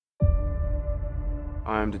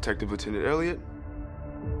I'm Detective Lieutenant Elliot,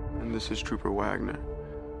 and this is Trooper Wagner.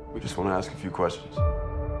 We just want to ask a few questions.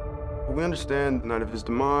 We understand the night of his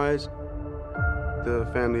demise, the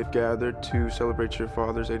family have gathered to celebrate your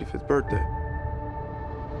father's 85th birthday.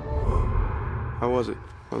 How was it,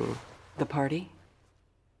 by the way? The party?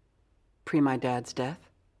 Pre my dad's death?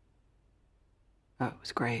 Oh, it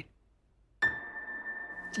was great.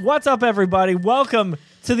 What's up, everybody? Welcome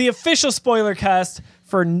to the official Spoilercast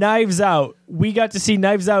for Knives Out. We got to see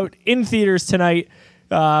Knives Out in theaters tonight,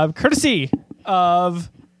 courtesy of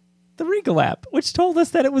the Regal app, which told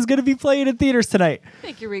us that it was going to be playing in theaters tonight.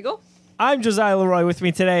 Thank you, Regal. I'm Josiah Leroy. With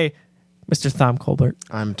me today, Mr. Thom Colbert.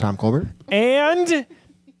 I'm Tom Colbert. And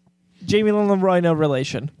Jamie Lynn Leroy, no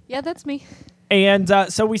relation. Yeah, that's me. And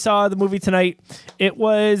so we saw the movie tonight. It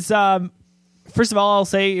was, first of all, I'll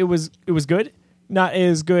say it was good. Not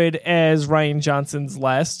as good as Rian Johnson's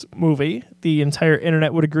last movie. The entire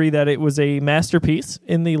internet would agree that it was a masterpiece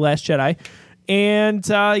in The Last Jedi. And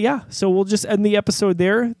so we'll just end the episode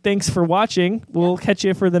there. Thanks for watching. We'll catch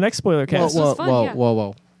you for the next Spoilercast.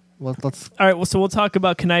 Whoa. Let's All right, well, so we'll talk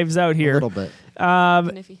about Knives Out here. a little bit.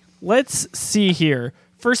 Let's see here.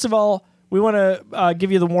 First of all, we want to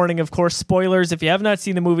give you the warning, of course, spoilers. If you have not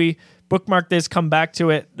seen the movie, bookmark this, come back to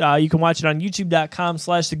it. You can watch it on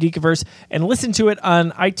youtube.com/thegeekiverse and listen to it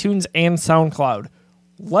on iTunes and SoundCloud.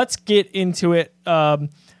 Let's get into it. A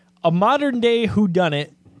modern-day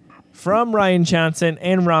whodunit from Rian Johnson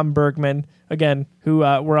and Ron Bergman, again, who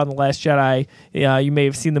were on The Last Jedi. You may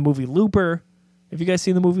have seen the movie Looper. Have you guys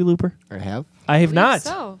seen the movie Looper? I have. I have not.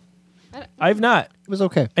 So. I have not. It was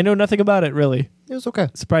okay. I know nothing about it, really. It was okay.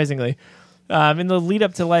 Surprisingly. In the lead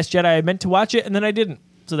up to The Last Jedi, I meant to watch it, and then I didn't.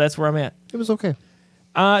 So that's where I'm at. It was okay.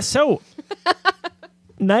 So,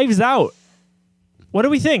 Knives Out. What do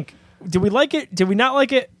we think? Did we like it? Did we not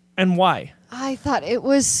like it? And why? I thought it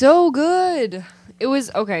was so good. It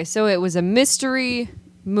was, okay, so it was a mystery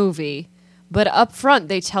movie, but up front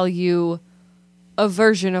they tell you a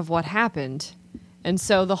version of what happened. And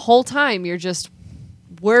so the whole time you're just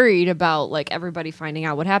worried about, like, everybody finding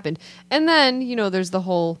out what happened. And then, you know, there's the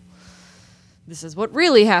whole this is what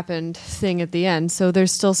really happened thing at the end. So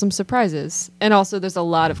there's still some surprises. And also there's a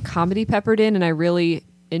lot of comedy peppered in, and I really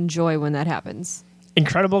enjoy when that happens.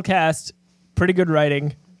 Incredible cast, pretty good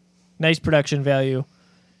writing, nice production value.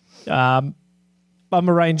 I'm a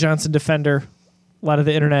Rian Johnson defender. A lot of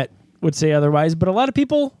the internet would say otherwise, but a lot of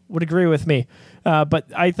people would agree with me. But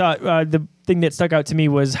I thought the thing that stuck out to me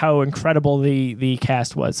was how incredible the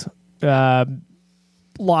cast was.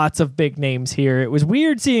 Lots of big names here. It was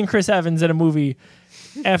weird seeing Chris Evans in a movie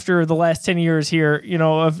after the last 10 years here, you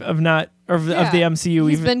know, of the MCU.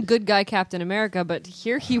 He's been good guy Captain America, but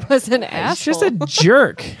here he was an asshole. He's just a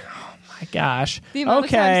jerk. Oh my gosh. The amount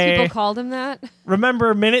of times people called him that.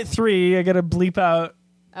 Remember, minute 3, I got to bleep out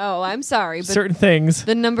Oh, I'm sorry, but certain things.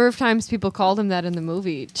 The number of times people called him that in the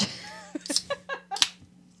movie.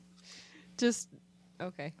 Just,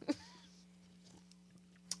 okay.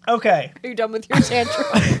 Okay. Are you done with your tantrum?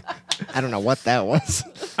 I don't know what that was.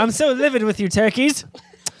 I'm so livid with you, turkeys.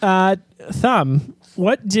 Thumb,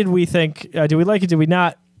 what did we think? Did we like it? Did we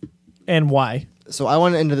not? And why? So I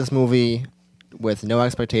went into this movie with no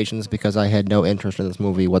expectations because I had no interest in this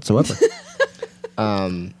movie whatsoever.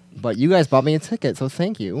 But you guys bought me a ticket, so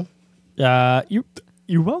thank you.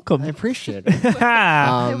 You're welcome. I appreciate it.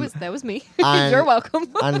 That was me. You're welcome.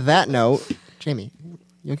 On that note, Jamie,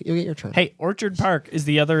 you'll get your turn. Hey, Orchard Park is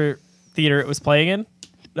the other theater it was playing in.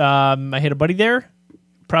 I had a buddy there.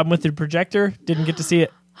 Problem with the projector. Didn't get to see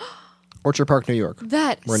it. Orchard Park, New York.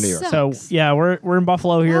 We're in New York. So, yeah, we're in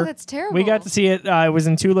Buffalo here. Oh, that's terrible. We got to see it. It was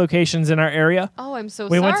in 2 locations in our area. Oh, I'm so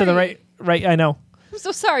we sorry. went to the right. I know. I'm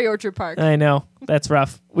so sorry, Orchard Park. I know. That's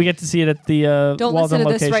rough. We get to see it at the Don't Walden listen to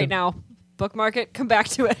location. this right now. Bookmark it. Come back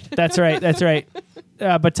to it. That's right.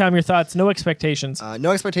 But Tom, your thoughts? No expectations.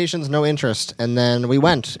 No expectations, no interest. And then we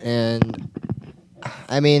went, and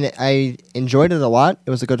I mean, I enjoyed it a lot. It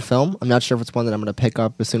was a good film. I'm not sure if it's one that I'm going to pick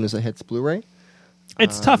up as soon as it hits Blu-ray.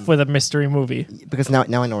 It's tough with a mystery movie. Because now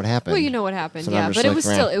I know what happened. Well, you know what happened, So yeah. I'm But just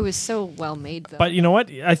it was so well made, though. But you know what?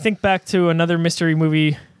 I think back to another mystery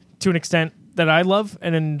movie to an extent that I love,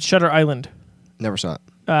 and in Shutter Island. Never saw it.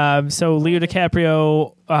 So Leo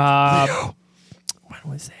DiCaprio.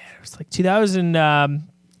 When was that? It was like 2000. 09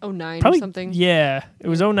 probably, or something. Yeah, it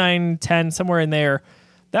was 09, 10, somewhere in there.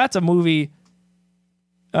 That's a movie.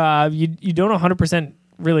 You don't 100%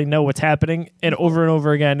 really know what's happening, and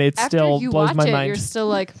over again, it After still you blows watch my it, mind. You're still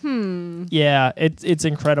like, Yeah, it's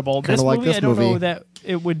incredible. Kinda like this I don't movie. know that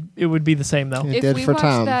it would be the same though. It did for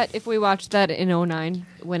Tom. If we watched that in 09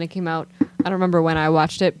 when it came out, I don't remember when I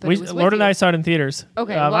watched it, but it was Lord with and you. I saw it in theaters.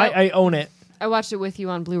 Okay, I own it. I watched it with you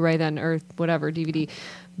on Blu-ray then, or whatever, DVD.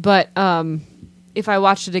 But if I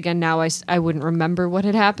watched it again now, I wouldn't remember what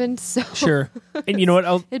had happened. So Sure. And you know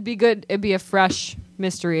what? it'd be good. It'd be a fresh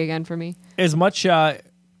mystery again for me. As much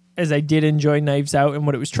as I did enjoy Knives Out and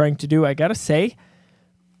what it was trying to do, I gotta say,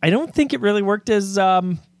 I don't think it really worked as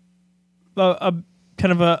a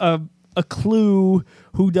kind of a Clue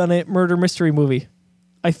whodunit murder mystery movie.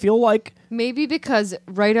 I feel like Maybe because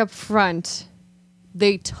right up front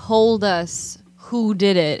they told us who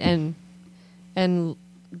did it and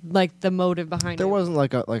like the motive behind it. There wasn't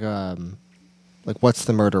like what's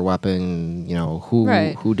the murder weapon? You know,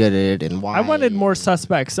 who did it and why? I wanted more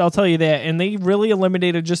suspects. I'll tell you that, and they really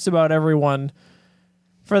eliminated just about everyone.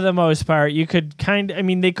 For the most part, you could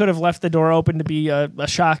they could have left the door open to be a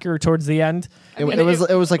shocker towards the end. It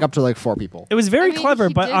was like up to like 4 people. It was very clever,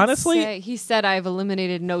 he but did honestly, say, he said I've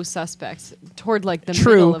eliminated no suspects toward like the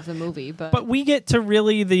True. middle of the movie, but we get to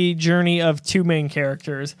really the journey of 2 main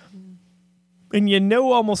characters, and you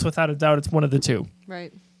know almost without a doubt it's one of the 2.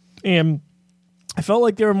 right. And I felt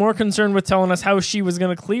like they were more concerned with telling us how she was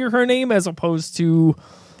going to clear her name as opposed to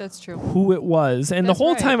That's true. who it was. And That's the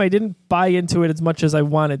whole right. time I didn't buy into it as much as I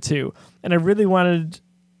wanted to. And I really wanted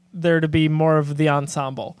there to be more of the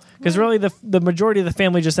ensemble. Because really the majority of the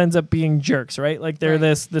family just ends up being jerks, right? Like they're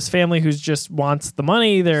Right. this family who's just wants the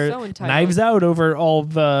money. They're So entitled. knives out over all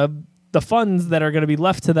the funds that are going to be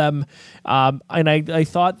left to them. And I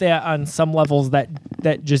thought that on some levels that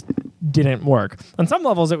just didn't work. On some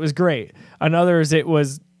levels it was great. On others it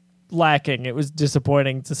was lacking. It was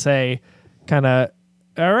disappointing to say kind of,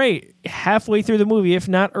 all right, halfway through the movie, if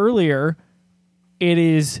not earlier, it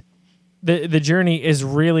is the journey is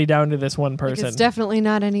really down to this one Like, person. it's definitely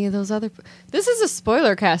not any of those other. This is a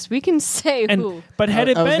spoiler cast. We can say who. But had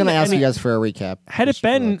it I was been going to ask any- you guys for a recap. had it Just for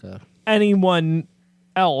been like a- anyone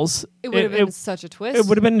else, It would have been such a twist. it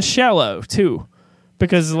would have been shallow too,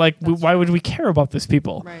 because why would we care about these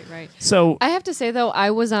people? Right. So I have to say though,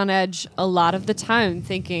 I was on edge a lot of the time,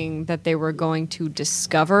 thinking that they were going to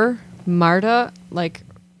discover Marta, like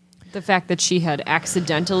the fact that she had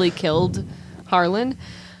accidentally killed Harlan.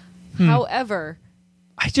 However,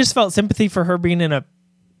 I just felt sympathy for her being in a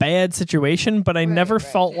bad situation, but I never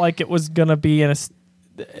felt like it was gonna be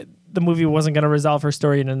the movie wasn't gonna resolve her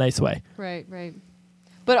story in a nice way. right.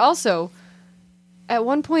 But also, at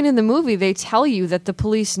one point in the movie, they tell you that the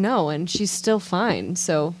police know, and she's still fine.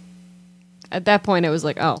 So, at that point, it was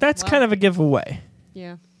like, oh, That's kind of a giveaway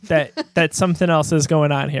yeah, that something else is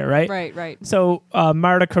going on here, right? right. So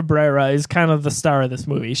Marta Cabrera is kind of the star of this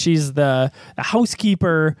movie. She's the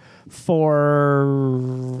housekeeper for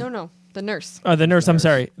No, the nurse. the nurse. I'm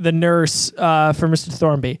sorry, the nurse for Mr.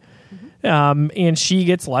 Thornby, and she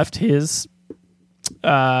gets left his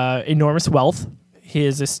enormous wealth,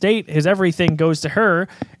 his estate, his everything goes to her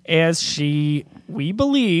as we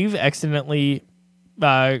believe, accidentally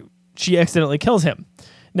kills him.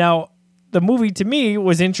 Now, the movie to me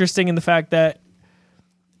was interesting in the fact that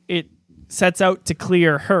it sets out to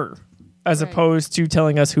clear her as Right. opposed to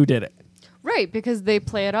telling us who did it. Right, because they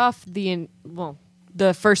play it off the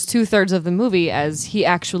first 2/3 of the movie as he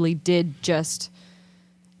actually did just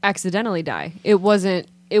accidentally die. It wasn't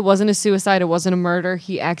a suicide. It wasn't a murder.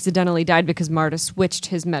 He accidentally died because Marta switched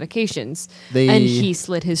his medications and he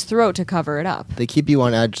slit his throat to cover it up. They keep you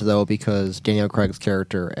on edge though because Daniel Craig's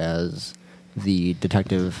character as the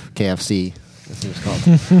detective KFC, that's what it's called,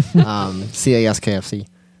 CAS KFC,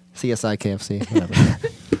 CSI KFC, whatever.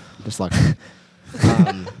 Dyslexia.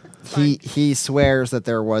 He swears that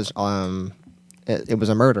there was it was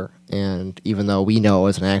a murder, and even though we know it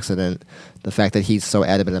was an accident, the fact that he's so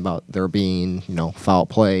adamant about there being foul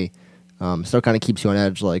play still kind of keeps you on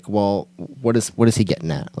edge. Like, well, what is he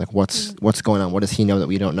getting at? Like, what's going on? What does he know that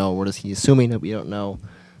we don't know? What is he assuming that we don't know?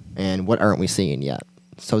 And what aren't we seeing yet?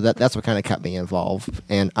 So that's what kind of kept me involved.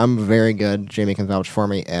 And I'm very good, Jamie can vouch for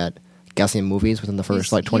me, at guessing movies within the first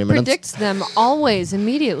 20 minutes. He predicts them always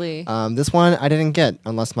immediately. This one I didn't get,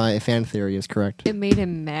 unless my fan theory is correct. It made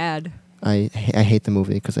him mad. I hate the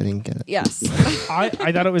movie because I didn't get it. Yes. I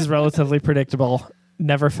thought it was relatively predictable.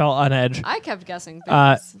 Never felt on edge. I kept guessing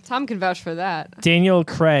things. Tom can vouch for that. Daniel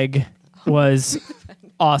Craig was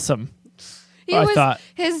awesome. I thought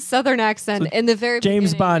his southern accent in the very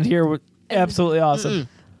James beginning, Bond here was absolutely awesome.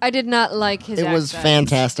 I did not like his It accent. was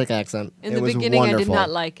fantastic accent. In it the was beginning, wonderful. I did not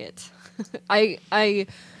like it. I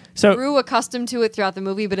So grew accustomed to it throughout the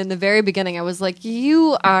movie, but in the very beginning, I was like,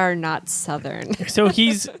 "You are not Southern." so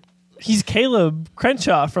he's Caleb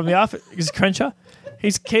Crenshaw from The Office. Is Crenshaw?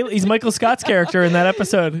 He's Michael Scott's character in that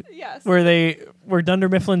episode. Yes. Where Dunder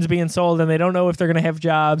Mifflin's being sold and they don't know if they're going to have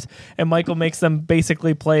jobs, and Michael makes them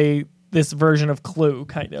basically play this version of Clue,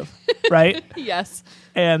 kind of, right? Yes.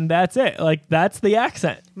 And that's it. Like, that's the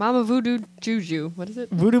accent. Mama Voodoo Juju. What is it?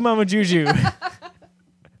 Voodoo Mama Juju.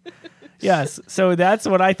 Yes. So that's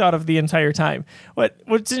what I thought of the entire time.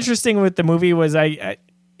 What's interesting with the movie was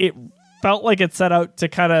it felt like it set out to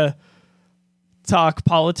kind of talk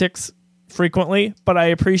politics frequently, but I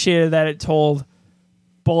appreciated that it told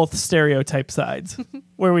both stereotype sides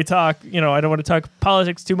where we talk, I don't want to talk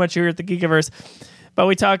politics too much here at the Geekiverse, but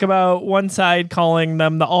we talk about one side calling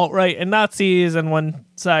them the alt-right and Nazis and one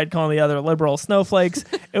side calling the other liberal snowflakes.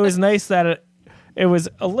 It was nice that it was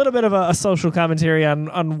a little bit of a social commentary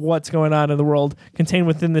on what's going on in the world contained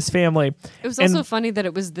within this family. It was also funny that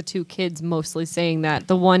it was the two kids mostly saying that.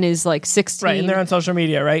 The one is like 16. Right, and they're on social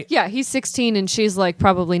media, right? Yeah, he's 16 and she's like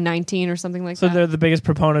probably 19 or something like So that. they're the biggest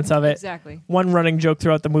proponents of it. Exactly. One running joke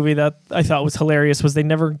throughout the movie that I thought was hilarious was they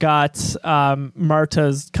never got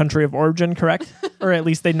Marta's country of origin correct, or at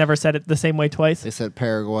least they never said it the same way twice. They said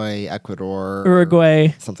Paraguay, Ecuador, Uruguay.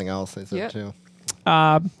 something else. They said too.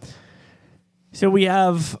 So we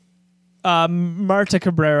have Marta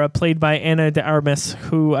Cabrera, played by Ana de Armas,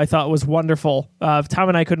 who I thought was wonderful. Tom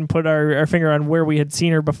and I couldn't put our finger on where we had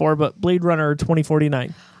seen her before, but Blade Runner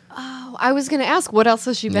 2049. Oh, I was going to ask what else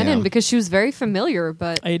has she been in, because she was very familiar,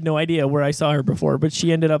 but I had no idea where I saw her before, but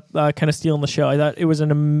she ended up kind of stealing the show. I thought it was an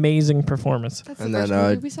amazing performance. that's And the first then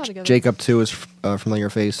movie we saw together. Jacob too is familiar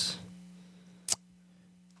face.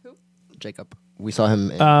 Who? Jacob. We saw him.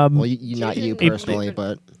 Well, not you Jaden personally, Lieberman.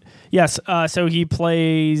 but Yes, so he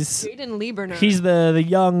plays... Jaden Lieberman. He's the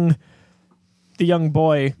young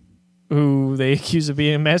boy who they accuse of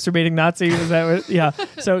being a masturbating Nazi. Is that what? Yeah.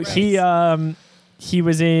 So he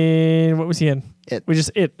was in... What was he in? It.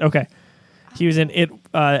 It. Okay. He was in It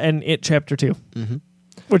and It Chapter 2,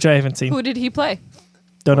 which I haven't seen. Who did he play?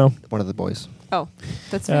 Don't know. one of the boys. Oh,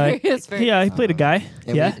 that's very. That's very. Yeah, he played a guy.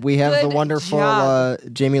 And yeah. we have Good the wonderful job.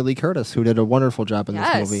 Jamie Lee Curtis, who did a wonderful job in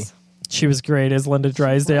Yes. this movie. She was great as Linda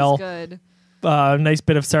Drysdale. Good. Nice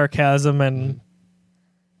bit of sarcasm, and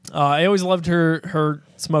I always loved her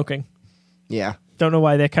smoking. Yeah. Don't know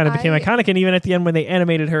why that kind of became I- iconic, and even at the end when they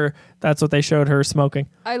animated her, that's what they showed her smoking.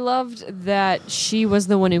 I loved that she was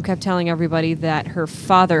the one who kept telling everybody that her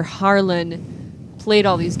father Harlan played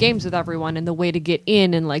all these games with everyone, and the way to get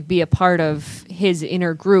in and like be a part of his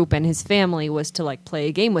inner group and his family was to like play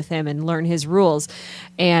a game with him and learn his rules.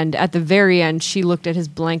 And at the very end, she looked at his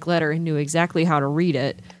blank letter and knew exactly how to read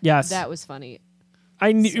it. Yes. That was funny.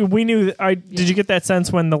 We knew. Did you get that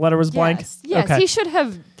sense when the letter was blank? Yes, Okay. he should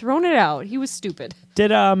have thrown it out. He was stupid. Did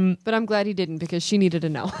But I'm glad he didn't, because she needed to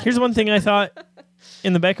know. Here's one thing I thought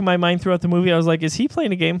in the back of my mind throughout the movie. I was like, is he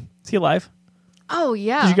playing a game? Is he alive? Oh,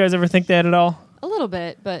 yeah. Did you guys ever think that at all? A little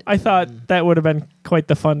bit, but I thought that would have been quite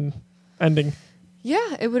the fun ending.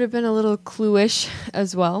 yeah, it would have been a little Clue-ish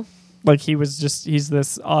as well. Like he's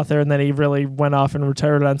this author, and then he really went off and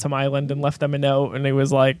retired on some island and left them a note, and he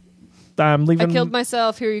was like, I'm leaving. I killed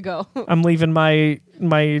myself. Here you go. I'm leaving my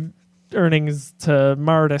earnings to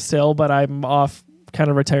Marta still, but I'm off, kind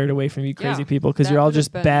of retired away from you crazy Yeah, people, because that you're all would have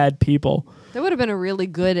just been- bad people. That would have been a really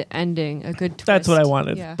good ending, a good twist. That's what I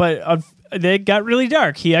wanted. Yeah. But they got really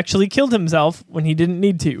dark. He actually killed himself when he didn't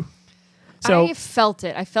need to. So I felt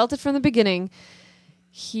it. I felt it from the beginning.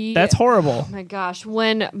 that's horrible. Oh my gosh.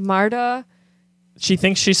 When Marta She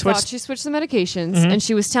thinks she thought switched. she switched the medications, Mm-hmm. and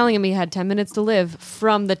she was telling him he had 10 minutes to live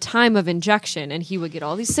from the time of injection, and he would get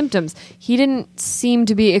all these symptoms. He didn't seem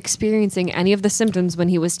to be experiencing any of the symptoms when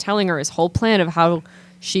he was telling her his whole plan of how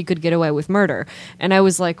she could get away with murder. And I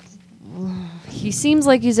was like, he seems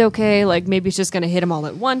like he's okay. Like maybe it's just going to hit him all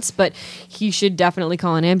at once, but he should definitely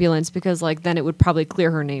call an ambulance, because like then it would probably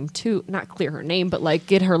clear her name too. Not clear her name, but like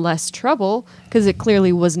get her less trouble, because it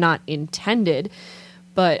clearly was not intended.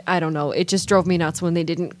 But I don't know. It just drove me nuts when they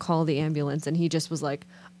didn't call the ambulance, and he just was like,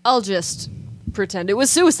 I'll just pretend it was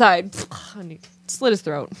suicide. And he slit his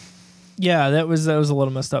throat. Yeah, that was a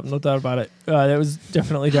little messed up. No doubt about it. That was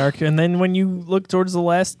definitely dark. And then when you look towards the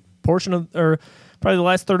last portion of, or probably the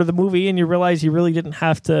last third of the movie, and you realize he really didn't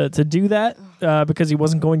have to do that because he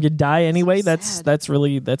wasn't going to die anyway. So That's sad.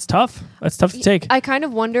 that's tough. That's tough to take. I kind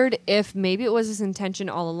of wondered if maybe it was his intention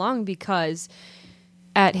all along, because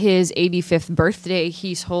at his 85th birthday,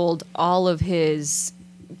 he told all of his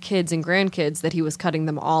kids and grandkids that he was cutting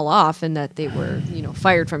them all off, and that they were,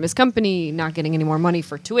 fired from his company, not getting any more money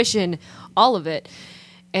for tuition, all of it.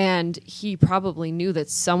 And he probably knew that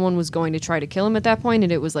someone was going to try to kill him at that point,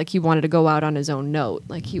 and it was like he wanted to go out on his own note.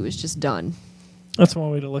 Like he was just done. That's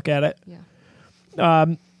one way to look at it.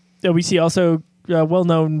 Yeah. We see also a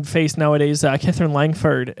well-known face nowadays, Catherine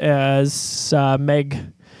Langford as Meg.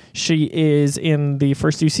 She is in the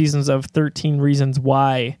first two seasons of 13 Reasons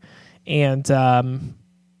Why, And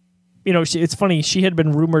it's funny. She had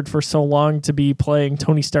been rumored for so long to be playing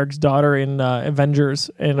Tony Stark's daughter in Avengers,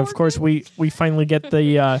 and of course we finally get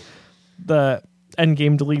the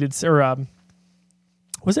Endgame deleted, or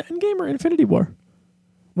was it Endgame or Infinity War?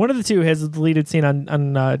 One of the two has a deleted scene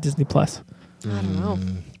on Disney Plus. I don't know,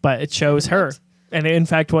 but it shows her, and it in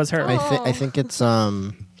fact was her. I think it's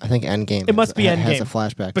I think Endgame. It must be Endgame. Has a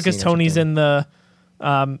flashback because scene Tony's in the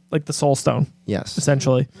like the Soul Stone. Yes,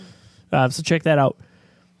 essentially. So check that out.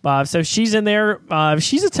 So she's in there.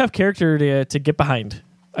 She's a tough character to get behind,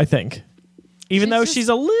 I think. Even though she's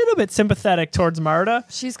a little bit sympathetic towards Marta.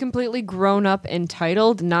 She's completely grown up,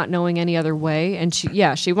 entitled, not knowing any other way. And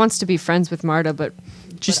she wants to be friends with Marta, but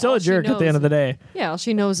she's still a jerk at the end of the day. Yeah, all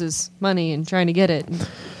she knows is money and trying to get it.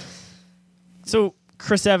 So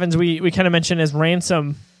Chris Evans, we kind of mentioned as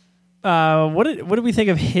Ransom. What did we think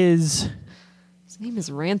of his... His name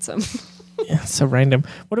is Ransom. Yeah, so random.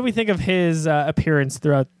 What do we think of his appearance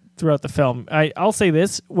throughout the film? I'll say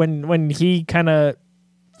this: when he kind of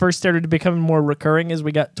first started to become more recurring as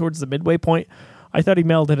we got towards the midway point, I thought he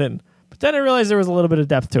mailed it in. But then I realized there was a little bit of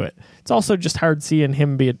depth to it. It's also just hard seeing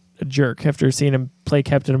him be a jerk after seeing him play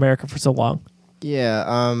Captain America for so long. Yeah,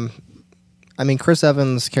 I mean, Chris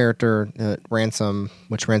Evans' character, Ransom,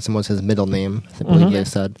 which Ransom was his middle name, I believe they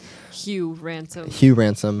said. Hugh Ransom. Hugh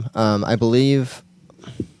Ransom. I believe...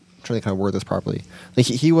 I'm trying to kind of word this properly. Like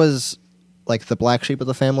he was like the black sheep of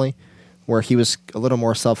the family, where he was a little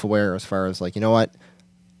more self-aware as far as like, you know what,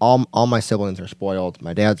 all my siblings are spoiled.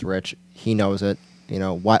 My dad's rich. He knows it. You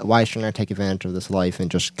know, why shouldn't I take advantage of this life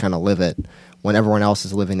and just kind of live it when everyone else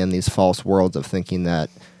is living in these false worlds of thinking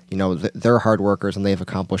that, you know, they're hard workers and they've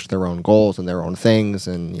accomplished their own goals and their own things.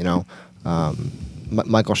 And, you know,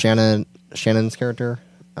 Michael Shannon's character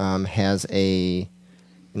has a...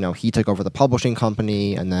 You know, he took over the publishing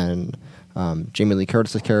company, and then Jamie Lee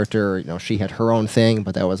Curtis's character, you know, she had her own thing,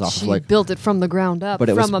 but that was off of like... She built it from the ground up, but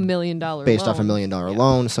it from was $1 million based loan. off $1 million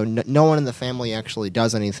loan, so no one in the family actually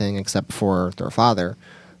does anything except for their father.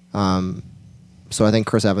 So I think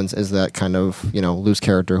Chris Evans is that kind of, you know, loose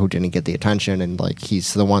character who didn't get the attention, and like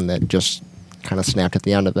he's the one that just kind of snapped at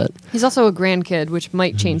the end of it. He's also a grandkid, which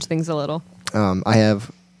might change things a little. I have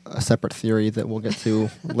a separate theory that we'll get to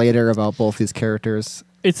later about both these characters.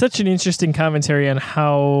 It's such an interesting commentary on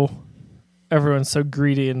how everyone's so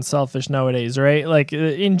greedy and selfish nowadays, right? Like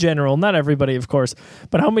in general, not everybody, of course,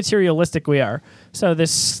 but how materialistic we are. So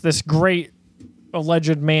this great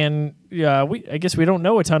alleged man, I guess we don't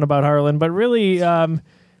know a ton about Harlan, but really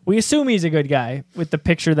we assume he's a good guy with the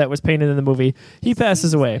picture that was painted in the movie. He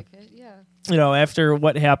passes away, you know, after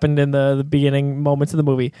what happened in the beginning moments of the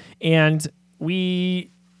movie, and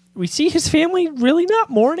we see his family really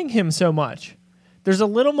not mourning him so much. There's a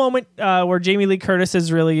little moment where Jamie Lee Curtis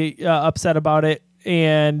is really upset about it,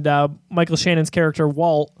 and Michael Shannon's character,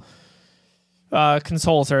 Walt,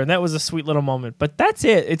 consoles her, and that was a sweet little moment. But that's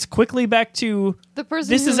it. It's quickly back to,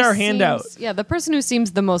 this is our handout. Yeah, the person who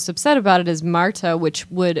seems the most upset about it is Marta, which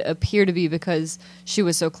would appear to be because she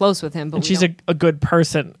was so close with him. But and she's a good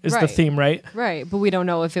person is the theme, right? Right, but we don't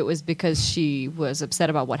know if it was because she was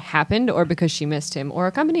upset about what happened or because she missed him, or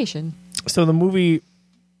a combination. So the movie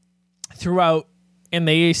throughout, and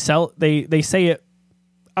they say it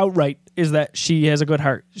outright, is that she has a good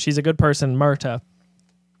heart. She's a good person, Marta.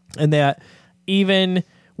 And that even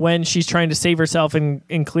when she's trying to save herself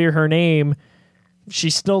and clear her name, she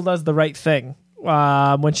still does the right thing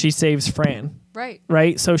when she saves Fran. Right.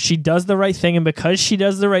 Right? So she does the right thing, and because she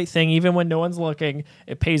does the right thing, even when no one's looking,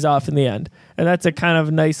 it pays off in the end. And that's a kind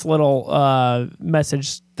of nice little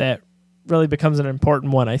message that really becomes an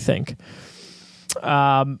important one, I think.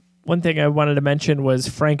 One thing I wanted to mention was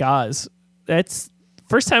Frank Oz. That's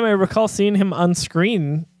first time I recall seeing him on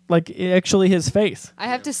screen, like actually his face. I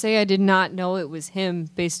have to say I did not know it was him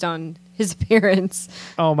based on his appearance.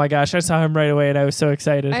 Oh my gosh, I saw him right away and I was so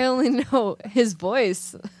excited. I only know his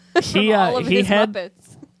voice. He all of his had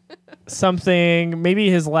Muppets. something, maybe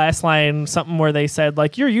his last line, something where they said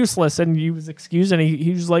like, "You're useless," and he was excused, and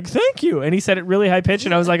he was like, "Thank you," and he said it really high pitched,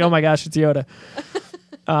 and I was like, "Oh my gosh, it's Yoda."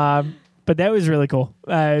 But that was really cool,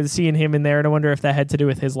 seeing him in there, and I wonder if that had to do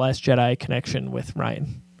with his Last Jedi connection with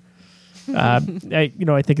Ryan. I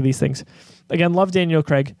think of these things. Again, love Daniel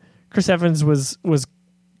Craig. Chris Evans was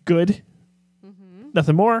good.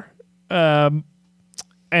 Nothing more. Anna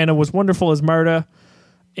was wonderful as Marta,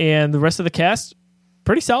 and the rest of the cast,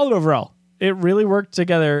 pretty solid overall. It really worked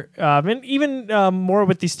together, and even more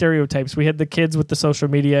with these stereotypes. We had the kids with the social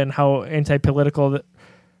media and how anti-political the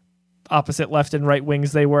opposite left and right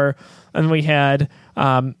wings they were, and we had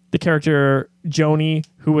the character Joni,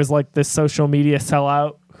 who was like this social media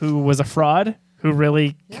sellout, who was a fraud, who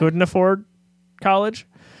really couldn't afford college.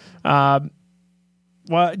 Do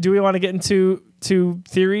we want to get into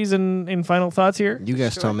theories and final thoughts here? You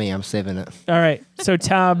guys tell me. I'm saving it. All right. So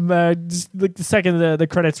Tom, just the second the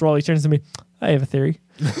credits roll, he turns to me. I have a theory.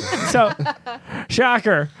 So,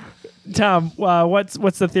 shocker. Tom,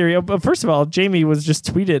 what's the theory? First of all, Jamie was just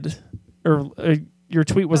tweeted, or your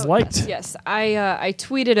tweet was liked. Yes, I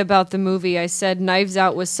tweeted about the movie. I said Knives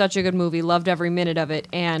Out was such a good movie, loved every minute of it,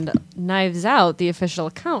 and Knives Out, the official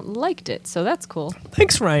account, liked it. So that's cool.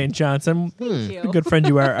 Thanks, Rian Johnson. Thank you. A good friend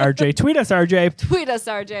you are, RJ. Tweet us, RJ. Tweet us,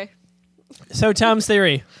 RJ. So Tom's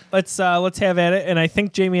theory. Let's have at it, and I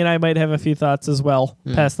think Jamie and I might have a few thoughts as well.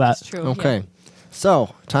 Past that. That's true. Okay. Yeah.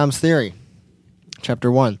 So, Tom's theory,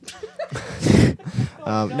 Chapter 1.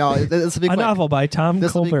 No, this will be A quick. novel by Tom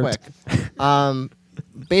This will be Colbert. quick.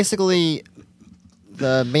 Basically,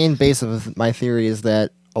 the main base of my theory is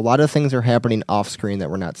that a lot of things are happening off screen that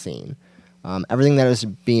we're not seeing. Everything that is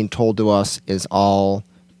being told to us is all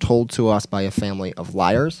told to us by a family of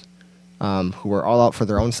liars who are all out for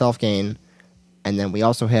their own self-gain. And then we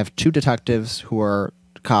also have two detectives who are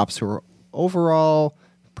cops who are overall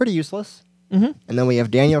pretty useless. Mm-hmm. And then we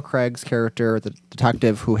have Daniel Craig's character, the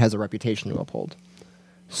detective, who has a reputation to uphold.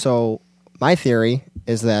 So my theory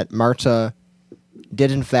is that Marta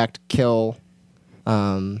did in fact kill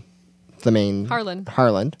the main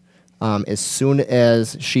Harland as soon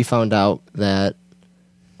as she found out that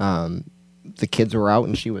the kids were out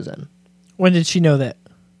and she was in. When did she know that?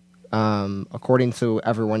 According to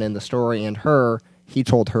everyone in the story and her, he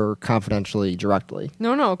told her confidentially, directly.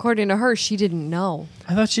 No. According to her, she didn't know.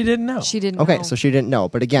 I thought she didn't know. She didn't Okay, know. so she didn't know.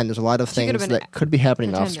 But again, there's a lot of She could things have been that could be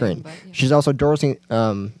happening off screen. pretending, but, yeah. She's also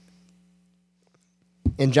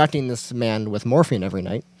injecting this man with morphine every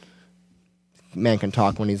night. Man can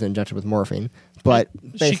talk when he's injected with morphine. But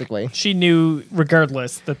basically, she knew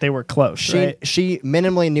regardless that they were close, right? She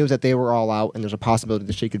minimally knew that they were all out and there's a possibility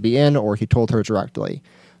that she could be in, or he told her directly.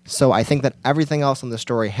 So I think that everything else in the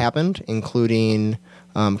story happened, including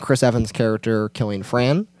Chris Evans' character killing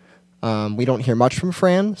Fran. We don't hear much from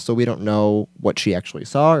Fran, so we don't know what she actually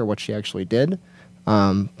saw or what she actually did.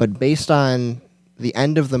 But based on the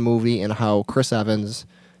end of the movie and how Chris Evans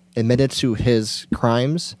admitted to his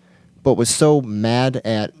crimes, but was so mad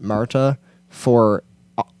at Marta for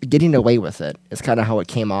getting away with it, is kind of how it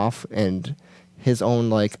came off. And his own,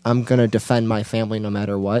 like, I'm going to defend my family no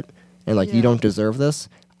matter what. And, like, you don't deserve this.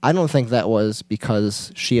 I don't think that was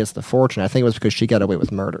because she has the fortune. I think it was because she got away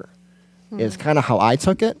with murder. Is kind of how I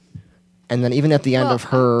took it. And then even at the end of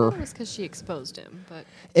her... I thought it was because she exposed him, but...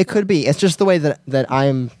 It could be. It's just the way that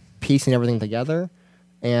I'm piecing everything together.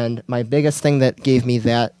 And my biggest thing that gave me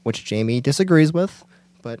that, which Jamie disagrees with,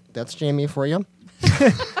 but that's Jamie for you.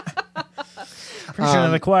 Preaching to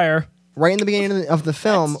the choir. Right in the beginning of the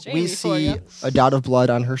film, That's Jamie we for see ya. a dot of blood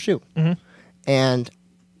on her shoe. Mm-hmm. And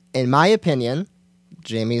in my opinion,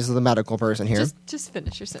 Jamie's the medical person here. Just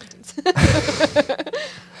finish your sentence.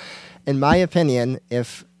 In my opinion,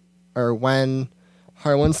 when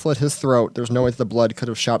Harlan slit his throat, there's no way the blood could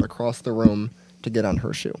have shot across the room to get on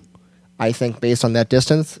her shoe. I think based on that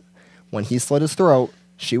distance, when he slit his throat,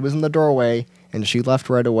 she was in the doorway and she left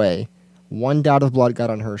right away. One dot of blood got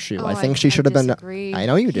on her shoe. I think she should have been. disagree. I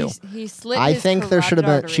know you do. He slit I his think there should have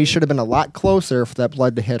carotid been. artery. She should have been a lot closer for that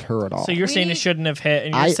blood to hit her at all. So you're saying it shouldn't have hit,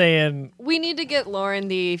 and you're saying We need to get Lauren,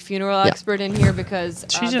 the funeral expert, in here because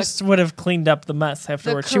she just would have cleaned up the mess the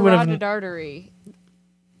afterwards. She would have. carotid artery.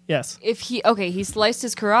 Yes. If he sliced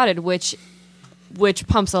his carotid, which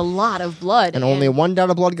pumps a lot of blood, and only one dot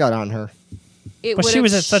of blood got on her. It But would she have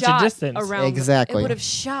was at such a shot distance. around Exactly. it would have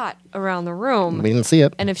shot around the room. We didn't see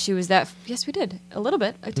it. And if she was that, yes, we did a little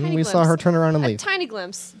bit, a tiny We glimpse. saw her turn around and a leave. tiny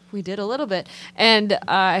glimpse. We did a little bit, and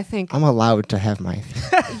I think I'm allowed to have my.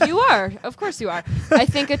 you are, of course, you are. I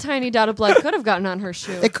think a tiny dot of blood could have gotten on her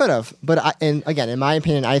shoe. It could have, but and again, in my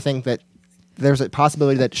opinion, I think that there's a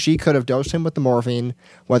possibility that she could have dosed him with the morphine,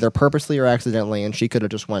 whether purposely or accidentally, and she could have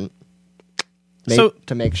just went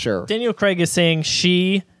to make sure. Daniel Craig is saying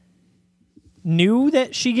she knew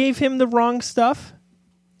that she gave him the wrong stuff,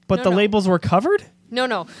 but No, the no. labels were covered?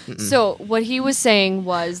 No. So what he was saying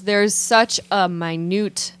was there's such a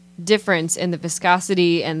minute difference in the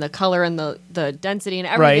viscosity and the color and the density and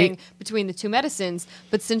everything between the two medicines.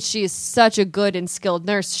 But since she is such a good and skilled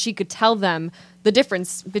nurse, she could tell them the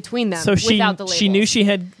difference between them So without the labels. she knew she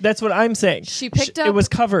had. That's what I'm saying. She picked up It was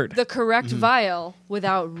covered. the correct vial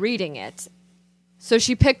without reading it. So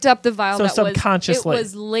she picked up the vial So that subconsciously.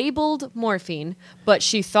 was labeled morphine, but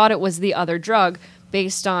she thought it was the other drug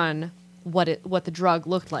based on what the drug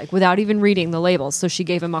looked like without even reading the labels. So she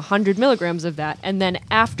gave him 100 milligrams of that, and then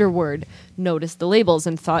afterward noticed the labels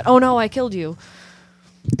and thought, "Oh no, I killed you."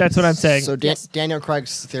 That's what I'm saying. So Daniel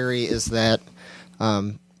Craig's theory is that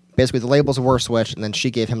basically the labels were switched, and then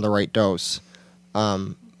she gave him the right dose.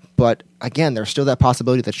 But again, there's still that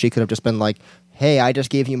possibility that she could have just been like, "Hey, I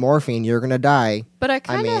just gave you morphine. You're gonna die." But I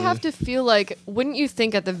kind of have to feel like, wouldn't you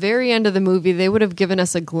think at the very end of the movie they would have given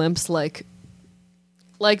us a glimpse, like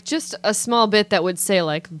just a small bit that would say,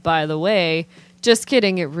 like, "By the way, just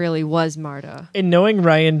kidding, it really was Marta." In knowing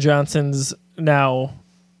Rian Johnson's now,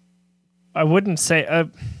 I wouldn't say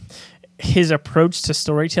his approach to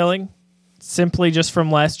storytelling, simply just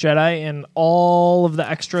from Last Jedi and all of the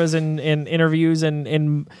extras and interviews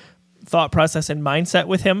and thought process and mindset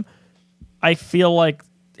with him, I feel like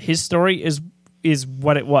his story is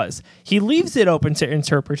what it was. He leaves it open to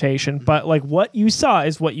interpretation, but like what you saw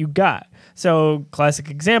is what you got. So classic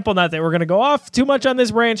example, not that we're going to go off too much on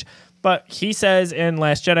this branch, but he says in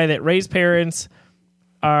Last Jedi that Rey's parents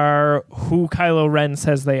are who Kylo Ren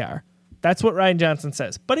says they are. That's what Rian Johnson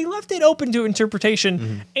says. But he left it open to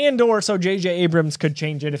interpretation and or so J.J. Abrams could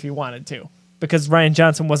change it if he wanted to, because Rian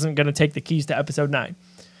Johnson wasn't going to take the keys to Episode 9.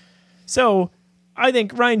 So I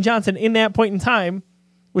think Rian Johnson in that point in time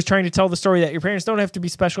was trying to tell the story that your parents don't have to be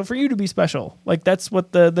special for you to be special. Like that's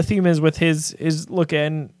what the theme is with his look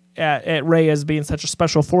at Rey as being such a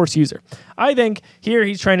special Force user. I think here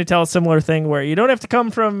he's trying to tell a similar thing where you don't have to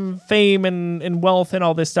come from fame and wealth and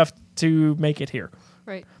all this stuff to make it here.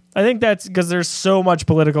 Right. I think that's because there's so much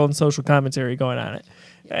political and social commentary going on it.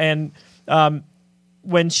 And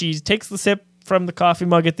when she takes the sip from the coffee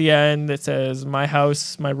mug at the end that says, "My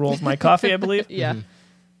house, my rules, my coffee," I believe. Yeah.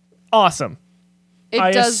 Awesome. It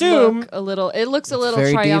look a little. It looks a little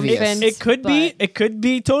very triumphant. devious. It could be. It could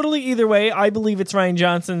be totally either way. I believe it's Rian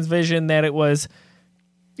Johnson's vision that it was,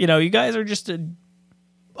 you guys are just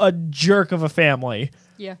a jerk of a family.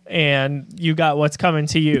 Yeah. And you got what's coming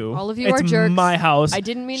to you. All of you it's are jerks. My house. I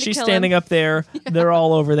didn't mean to She's kill standing him. up there. They're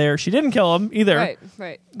all over there. She didn't kill him either.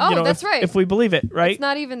 Right. Oh, that's right. If we believe it, right? It's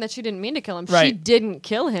not even that she didn't mean to kill him. She Right. didn't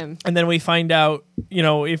kill him. And then we find out,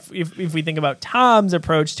 if we think about Tom's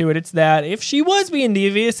approach to it, it's that if she was being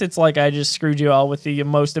devious, it's like, I just screwed you all with the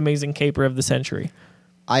most amazing caper of the century.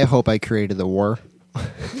 I hope I created the war,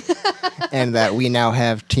 and that we now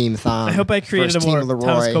have Team Thom. I hope I created versus a war. Team Leroy,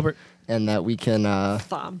 Thomas Colbert. and that we can.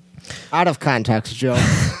 Thom. Out of context, Joe.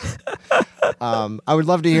 I would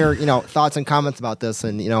love to hear, thoughts and comments about this,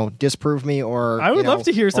 and disprove me or I would love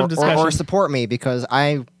to hear some discussion. or support me, because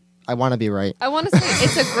I want to be I I want to say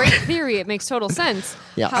it's a great theory. It makes total sense.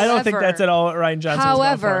 Yeah. I don't think that's at all what Rian Johnson was going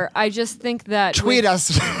However, for. I just think that Tweet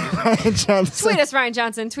us, Rian Johnson. Tweet us, Rian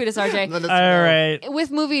Johnson. Tweet us, RJ. Let us All know. right.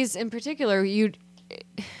 With movies in particular,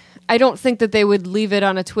 I don't think that they would leave it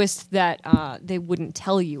on a twist that they wouldn't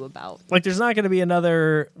tell you about. Like, there's not going to be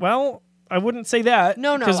another. Well, I wouldn't say that.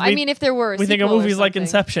 No. 'cause I mean, if there were a we think of sequel or movies like something.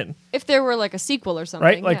 Inception, If there were like a sequel or something,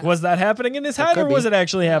 right? Like, yeah. was that happening in his head, or could was be. it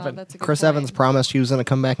actually Oh, happen? that's a good Chris point. Evans promised he was going to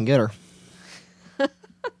come back and get her.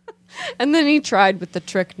 And then he tried with the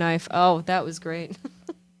trick knife. Oh, that was great.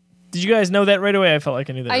 Did you guys know that right away? I felt like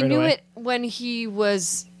I knew that. I right knew away. it when he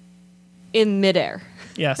was in midair.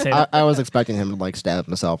 Yeah, same. I was expecting him to stab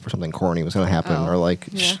himself or something corny was going to happen, Oh, or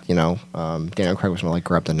yeah. Daniel Craig was going to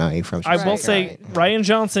grab the knife. I will Right, say Rian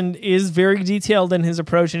Johnson is very detailed in his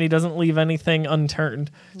approach, and he doesn't leave anything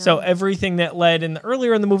unturned. So everything that led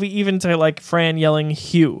earlier in the movie, even to Fran yelling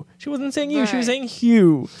 "Hugh," she wasn't saying "you," she was Right. saying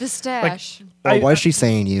 "Hugh." The stash. Or was she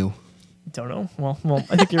saying you? Don't know. Well,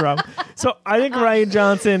 I think you're wrong. So I think Rian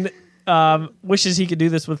Johnson wishes he could do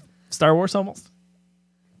this with Star Wars almost,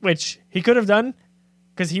 which he could have done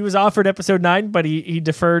because he was offered Episode 9, but he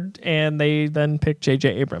deferred, and they then picked J.J.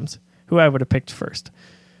 Abrams, who I would have picked first.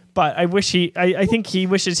 But I think he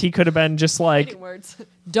wishes he could have been just like, Fighting words.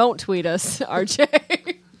 Don't tweet us,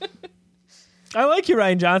 RJ. I like you,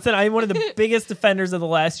 Rian Johnson. I'm one of the biggest defenders of The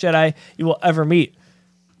Last Jedi you will ever meet.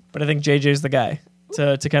 But I think JJ's the guy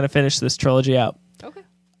to kind of finish this trilogy out. Okay.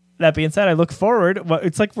 That being said, I look forward.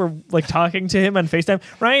 It's like we're talking to him on FaceTime.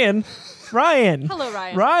 Ryan. Hello,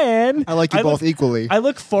 Ryan. Ryan. I like you both equally. I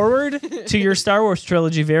look forward to your Star Wars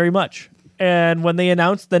trilogy very much. And when they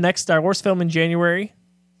announce the next Star Wars film in January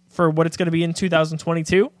for what it's going to be in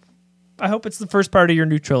 2022, I hope it's the first part of your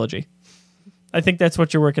new trilogy. I think that's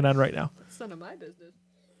what you're working on right now. It's none of my business.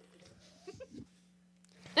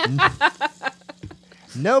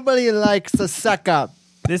 Nobody likes a suck up.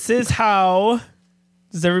 This is how...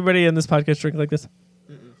 Does everybody in this podcast drink like this?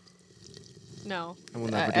 No. I will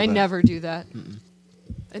never do I that. never do that.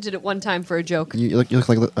 I did it one time for a joke. You look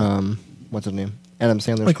like what's his name? Adam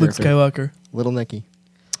Sandler's Like Luke character. Skywalker. Little Nicky.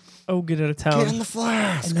 Oh, get out of town. Get in the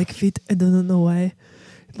flask. I like feet. I don't know why.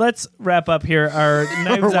 Let's wrap up here our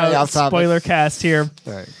Knives Way Out off topic. spoiler cast here.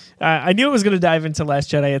 All right. I knew it was going to dive into Last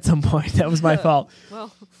Jedi at some point. That was my fault.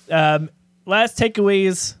 Well, Last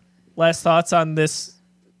takeaways, last thoughts on this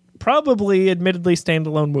probably admittedly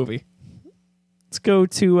standalone movie. Let's go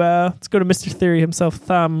to Mr. Theory himself,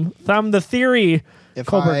 Thumb the Theory. If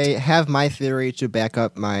Colbert. I have my theory to back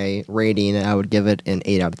up my rating, I would give it an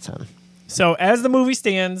 8 out of 10. So as the movie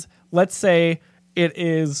stands, let's say it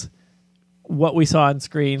is what we saw on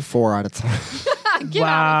screen. 4 out of 10. get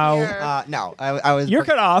Wow. out of here. No, I was. You're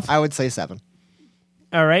cut off. I would say 7.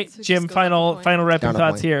 All right, So Jim. just go down a Final point. wrapping Down a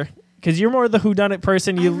thoughts point. here, because you're more the whodunit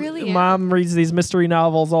person. You, really am. Mom reads these mystery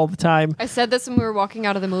novels all the time. I said this when we were walking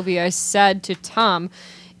out of the movie. I said to Tom,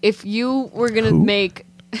 if you were going to make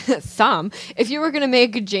if you were going to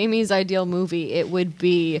make Jamie's ideal movie, it would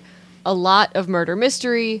be a lot of murder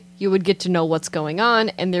mystery. You would get to know what's going on,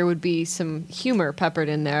 and there would be some humor peppered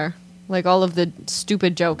in there. Like all of the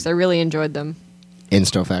stupid jokes. I really enjoyed them.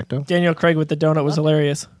 Insto facto. Daniel Craig with the donut was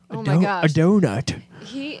hilarious. Oh my gosh. A donut.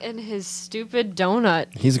 He and his stupid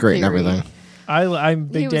donut. He's great in theory. everything. I'm a He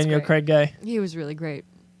big was Daniel great. Craig guy. He was really great.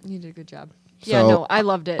 He did a good job. So, Yeah, no, I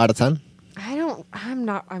loved it. Out of 10?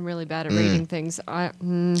 I'm really bad at rating things.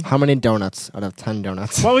 How many donuts out of 10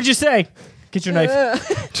 donuts? What would you say? Get your knife.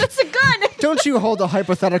 That's a gun. Don't you hold a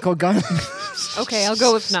hypothetical gun? Okay, I'll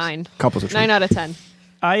go with 9. Couples of 9 out of 10.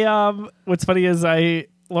 What's funny is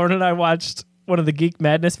Lauren and I watched one of the Geek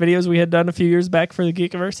Madness videos we had done a few years back for the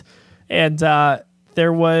Geekiverse, and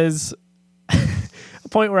there was a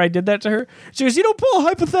point where I did that to her. She goes, "You don't pull a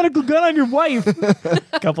hypothetical gun on your wife."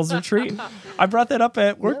 Couples Retreat. I brought that up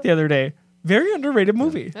at work the other day. Very underrated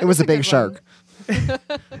movie. It was a big good shark.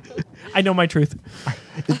 I know my truth.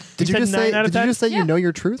 Did you said just say? 9 out of Did you 10? just say Yeah. you know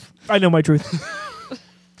your truth? I know my truth.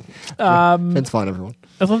 It's fine, everyone.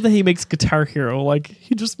 I love that he makes Guitar Hero. Like,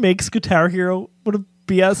 he just makes Guitar Hero. What a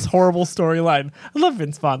BS horrible storyline. I love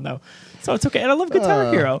Vince Vaughn, though. So it's okay. And I love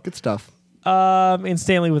Guitar Hero. Good stuff. And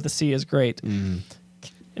Stanley with a C is great. And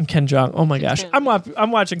Ken Jeong. Oh my gosh. I'm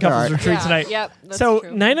watching Couples All right. Retreat Yeah, tonight. yep, that's so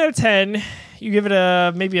true. 9 out of 10. You give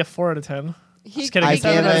it maybe a 4 out of 10. Just kidding. I a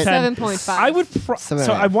 7 out of gave 10. it 7.5. I would. Seven So and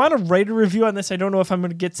a I half. want to write a review on this. I don't know if I'm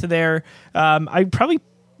going to get to there. I'd probably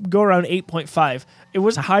go around 8.5. It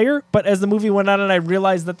was higher, but as the movie went on, and I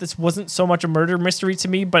realized that this wasn't so much a murder mystery to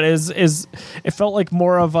me, but it felt like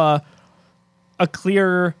more of a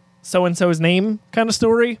clear so and so's name kind of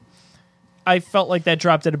story. I felt like that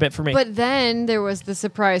dropped it a bit for me. But then there was the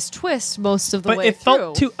surprise twist most of the But way it through.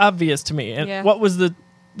 felt too obvious to me. And Yeah. what was the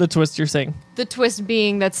twist you're saying? The twist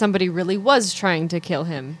being that somebody really was trying to kill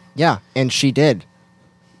him. Yeah, and she did.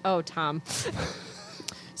 Oh, Tom.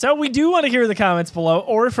 So we do want to hear the comments below,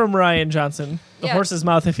 or from Rian Johnson, the Yes. horse's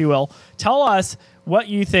mouth, if you will. Tell us what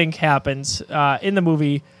you think happens in the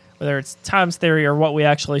movie, whether it's Tom's theory or what we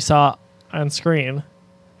actually saw on screen.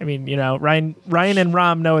 I mean, Ryan and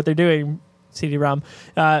Rom know what they're doing. CD-ROM.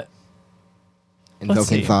 Invoking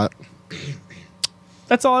see. thought.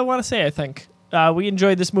 That's all I want to say, I think. We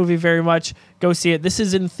enjoyed this movie very much. Go see it. This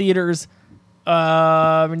is in theaters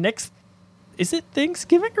next. Is it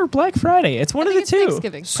Thanksgiving or Black Friday? It's one I of the think two. it's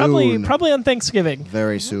Thanksgiving. Soon. Probably on Thanksgiving.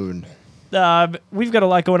 Very soon. We've got a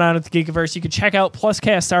lot going on at the Geekiverse. You can check out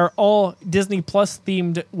Pluscast, our all Disney Plus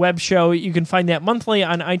themed web show. You can find that monthly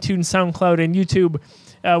on iTunes, SoundCloud, and YouTube.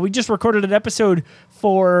 We just recorded an episode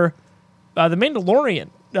for The Mandalorian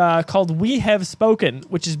called We Have Spoken,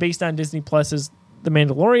 which is based on Disney Plus's The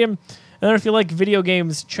Mandalorian. And then if you like video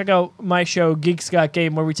games, check out my show, Geeks Got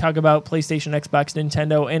Game, where we talk about PlayStation, Xbox,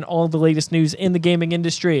 Nintendo, and all the latest news in the gaming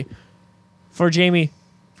industry. For Jamie,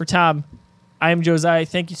 for Tom, I am Josiah.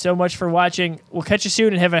 Thank you so much for watching. We'll catch you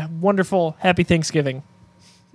soon and have a wonderful, happy Thanksgiving.